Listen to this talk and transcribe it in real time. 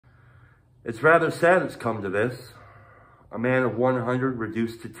It's rather sad it's come to this. A man of 100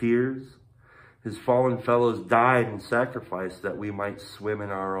 reduced to tears. His fallen fellows died and sacrificed that we might swim in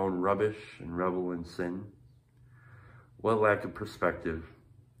our own rubbish and revel in sin. What lack of perspective.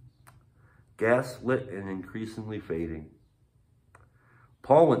 Gas lit and increasingly fading.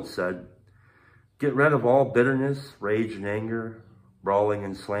 Paul once said, "Get rid of all bitterness, rage and anger, brawling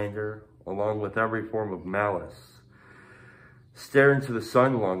and slander, along with every form of malice. Stare into the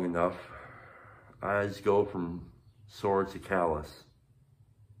sun long enough, eyes go from sore to callous."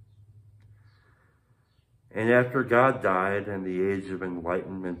 And after God died and the age of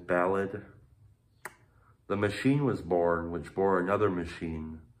enlightenment ballad, the machine was born which bore another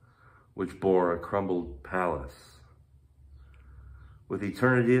machine, which bore a crumbled palace. With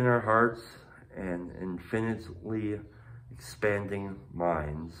eternity in our hearts and infinitely expanding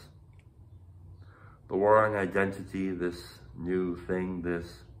minds, the war on identity, this new thing,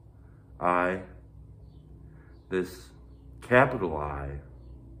 this I, this capital I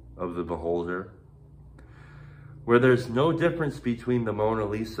of the beholder, where there's no difference between the Mona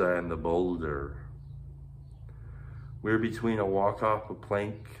Lisa and the boulder. We're between a walk off a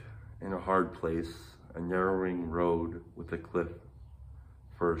plank and a hard place, a narrowing road with a cliff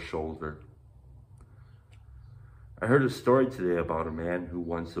for a shoulder. I heard a story today about a man who,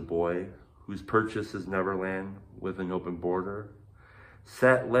 once a boy, whose purchase is Neverland with an open border,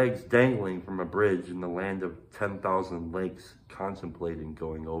 sat legs dangling from a bridge in the land of 10,000 lakes, contemplating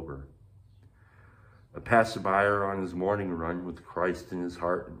going over. A passerby on his morning run with Christ in his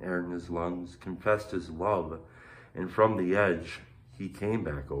heart and air in his lungs confessed his love, and from the edge he came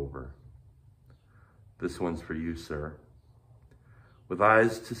back over. This one's for you, sir. With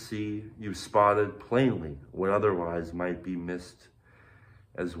eyes to see, you've spotted plainly what otherwise might be missed,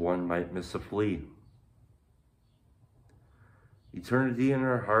 as one might miss a flea. Eternity in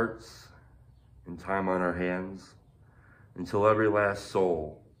our hearts and time on our hands, until every last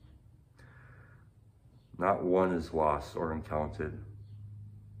soul, not one is lost or uncounted,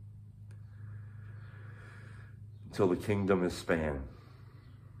 until the kingdom is spanned.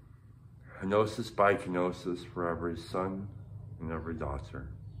 Kenosis by kenosis for every son and every daughter.